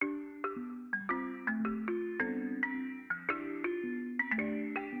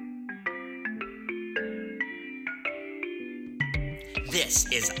This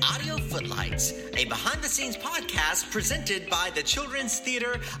is Audio Footlights, a behind-the-scenes podcast presented by the Children's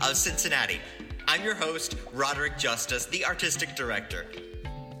Theater of Cincinnati. I'm your host, Roderick Justice, the artistic director.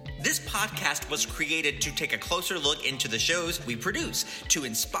 This podcast was created to take a closer look into the shows we produce to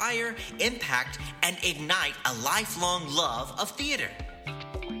inspire, impact, and ignite a lifelong love of theater.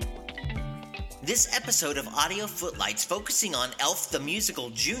 This episode of Audio Footlights focusing on Elf the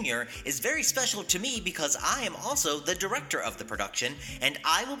Musical Jr. is very special to me because I am also the director of the production, and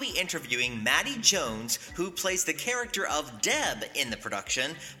I will be interviewing Maddie Jones, who plays the character of Deb in the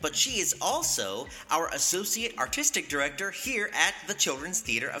production, but she is also our Associate Artistic Director here at the Children's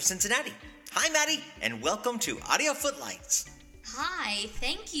Theater of Cincinnati. Hi, Maddie, and welcome to Audio Footlights. Hi,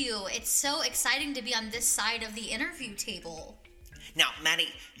 thank you. It's so exciting to be on this side of the interview table. Now, Maddie,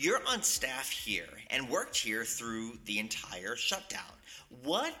 you're on staff here and worked here through the entire shutdown.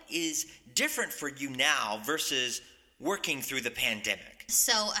 What is different for you now versus working through the pandemic?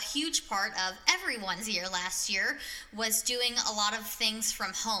 So a huge part of everyone's year last year was doing a lot of things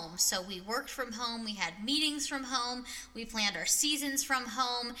from home. So we worked from home, we had meetings from home, we planned our seasons from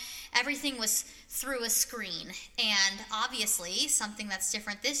home. Everything was through a screen. And obviously, something that's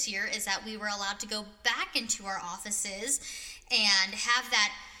different this year is that we were allowed to go back into our offices and have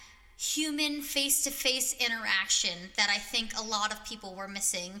that human face-to-face interaction that I think a lot of people were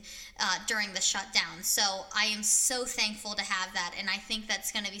missing during the shutdown. So I am so thankful to have that, and I think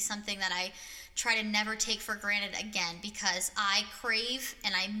that's going to be something that I try to never take for granted again, because I crave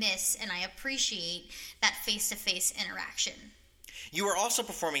and I miss and I appreciate that face-to-face interaction. You are also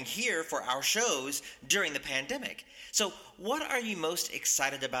performing here for our shows during the pandemic. So what are you most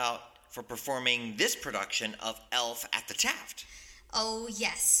excited about for performing this production of Elf at the Taft? Oh,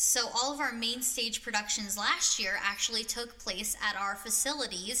 yes. So all of our main stage productions last year actually took place at our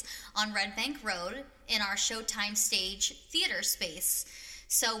facilities on Red Bank Road in our Showtime Stage theater space.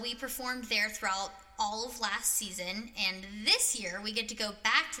 So we performed there throughout all of last season, and this year we get to go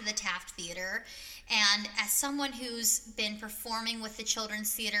back to the Taft Theater. And as someone who's been performing with the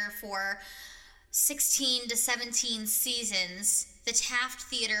Children's Theater for 16 to 17 seasons, the Taft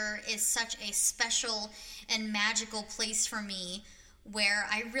Theater is such a special and magical place for me, where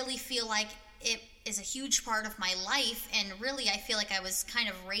I really feel like it is a huge part of my life, and really I feel like I was kind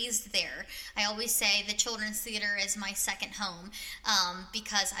of raised there. I always say the Children's Theater is my second home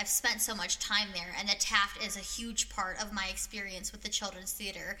because I've spent so much time there, and the Taft is a huge part of my experience with the Children's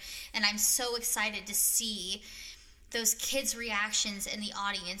Theater, and I'm so excited to see those kids' reactions in the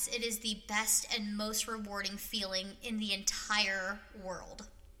audience. It is the best and most rewarding feeling in the entire world.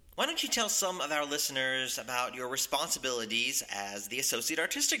 Why don't you tell some of our listeners about your responsibilities as the Associate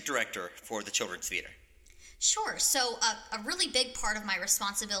Artistic Director for the Children's Theater? Sure. So a really big part of my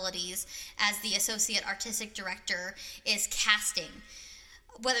responsibilities as the Associate Artistic Director is casting,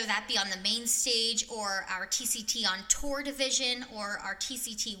 whether that be on the main stage or our TCT on Tour division or our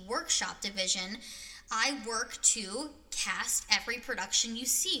TCT workshop division. I work to cast every production you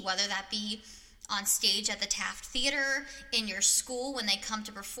see, whether that be on stage at the Taft Theater, in your school when they come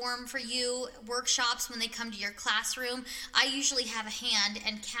to perform for you, workshops when they come to your classroom. I usually have a hand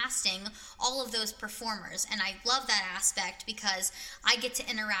in casting all of those performers, and I love that aspect because I get to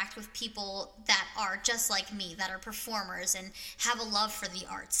interact with people that are just like me, that are performers and have a love for the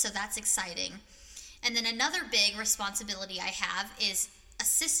arts, so that's exciting. And then another big responsibility I have is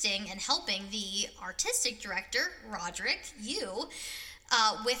assisting and helping the artistic director, Roderick,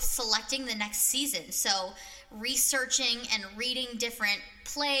 with selecting the next season. So researching and reading different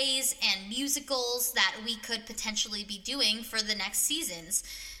plays and musicals that we could potentially be doing for the next seasons.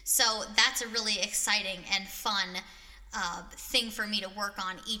 So that's a really exciting and fun thing for me to work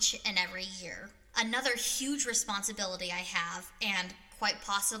on each and every year. Another huge responsibility I have, and quite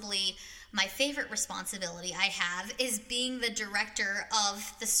possibly my favorite responsibility I have, is being the director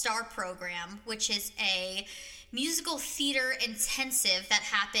of the STAR program, which is a musical theater intensive that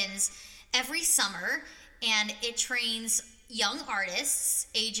happens every summer, and it trains young artists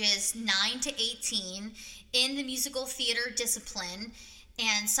ages 9 to 18 in the musical theater discipline.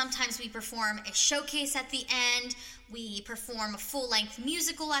 And sometimes we perform a showcase at the end, we perform a full-length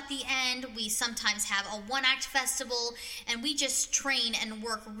musical at the end, we sometimes have a one-act festival, and we just train and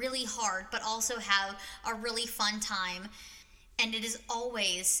work really hard, but also have a really fun time. And it is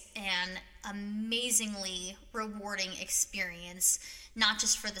always an amazingly rewarding experience, not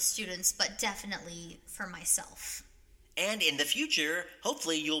just for the students, but definitely for myself. And in the future,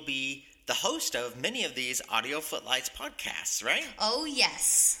 hopefully you'll be the host of many of these Audio Footlights podcasts, right? Oh,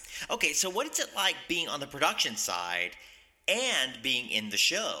 yes. Okay, so what is it like being on the production side and being in the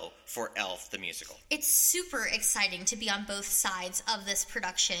show for Elf the Musical? It's super exciting to be on both sides of this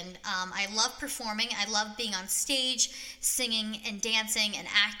production. I love performing. I love being on stage, singing and dancing and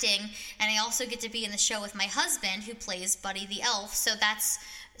acting. And I also get to be in the show with my husband, who plays Buddy the Elf. So that's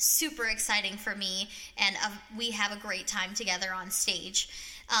super exciting for me. And we have a great time together on stage.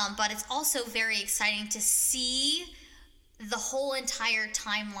 But it's also very exciting to see the whole entire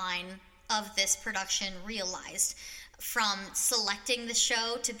timeline of this production realized. From selecting the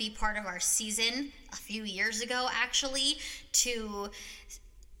show to be part of our season a few years ago, actually, to,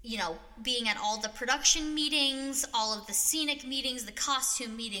 being at all the production meetings, all of the scenic meetings, the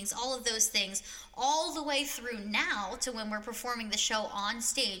costume meetings, all of those things, all the way through now to when we're performing the show on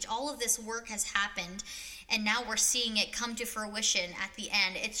stage. All of this work has happened, and now we're seeing it come to fruition at the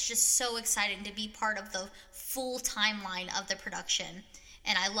end. It's just so exciting to be part of the full timeline of the production,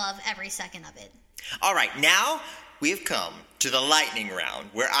 and I love every second of it. All right, now we have come to the lightning round,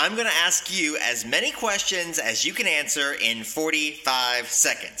 where I'm going to ask you as many questions as you can answer in 45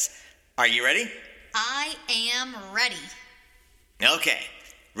 seconds. Are you ready? I am ready. Okay.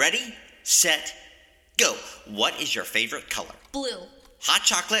 Ready, set, go. What is your favorite color? Blue. Hot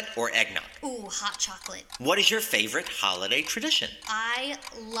chocolate or eggnog? Ooh, hot chocolate. What is your favorite holiday tradition? I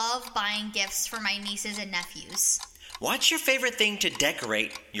love buying gifts for my nieces and nephews. What's your favorite thing to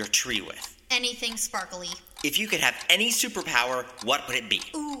decorate your tree with? Anything sparkly. If you could have any superpower, what would it be?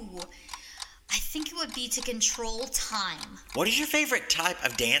 Ooh, I think it would be to control time. What is your favorite type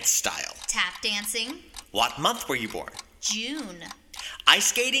of dance style? Tap dancing. What month were you born? June. Ice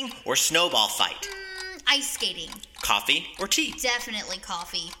skating or snowball fight? Ice skating. Coffee or tea? Definitely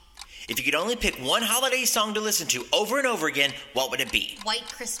coffee. If you could only pick one holiday song to listen to over and over again, what would it be? White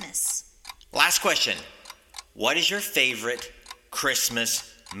Christmas. Last question. What is your favorite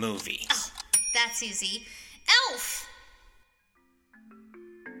Christmas movie? Oh, that's easy. Elf!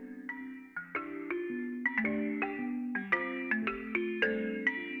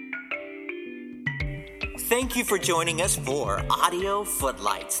 Thank you for joining us for Audio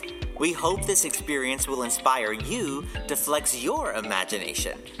Footlights. We hope this experience will inspire you to flex your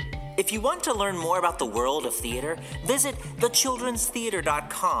imagination. If you want to learn more about the world of theater, visit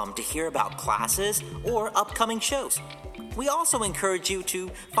thechildrenstheater.com to hear about classes or upcoming shows. We also encourage you to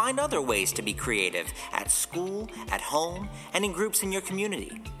find other ways to be creative at school, at home, and in groups in your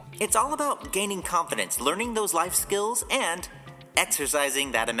community. It's all about gaining confidence, learning those life skills, and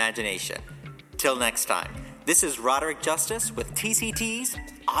exercising that imagination. Till next time, this is Roderick Justice with TCT's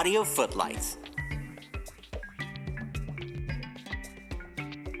Audio Footlights.